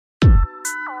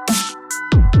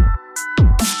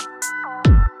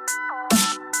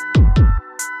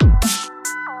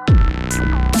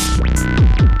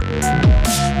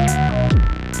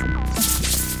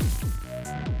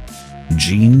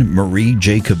Jean Marie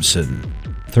Jacobson,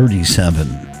 37.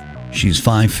 She's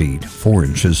 5 feet 4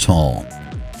 inches tall,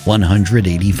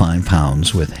 185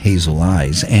 pounds with hazel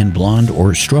eyes and blonde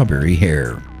or strawberry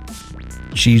hair.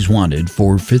 She's wanted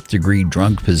for fifth-degree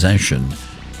drug possession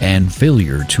and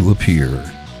failure to appear.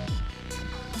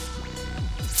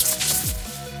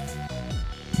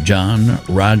 John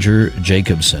Roger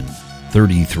Jacobson,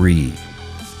 33.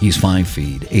 He's 5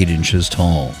 feet 8 inches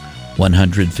tall,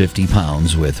 150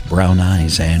 pounds with brown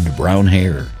eyes and brown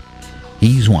hair.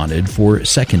 He's wanted for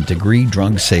second-degree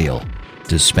drug sale,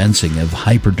 dispensing of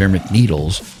hypodermic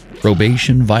needles,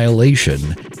 probation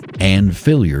violation, and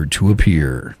failure to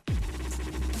appear.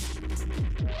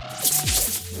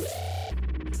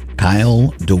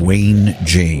 Kyle Dwayne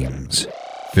James,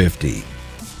 50.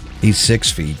 He's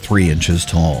 6 feet 3 inches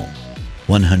tall,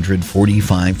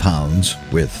 145 pounds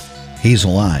with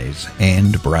hazel eyes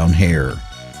and brown hair.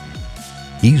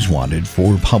 He's wanted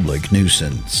for public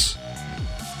nuisance.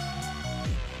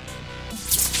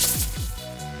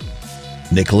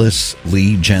 Nicholas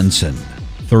Lee Jensen,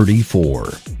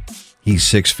 34. He's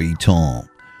 6 feet tall,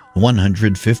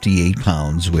 158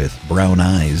 pounds with brown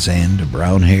eyes and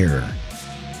brown hair.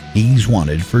 He's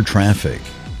wanted for traffic,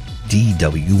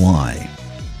 DWI,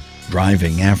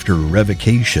 driving after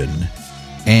revocation,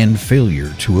 and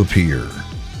failure to appear.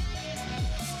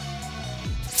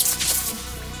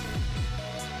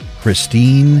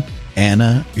 Christine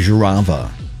Anna Jurava,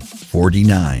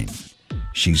 49.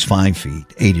 She's 5 feet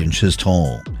 8 inches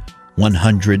tall,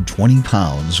 120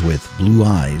 pounds with blue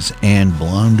eyes and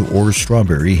blonde or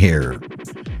strawberry hair.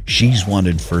 She's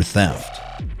wanted for theft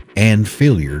and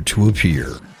failure to appear.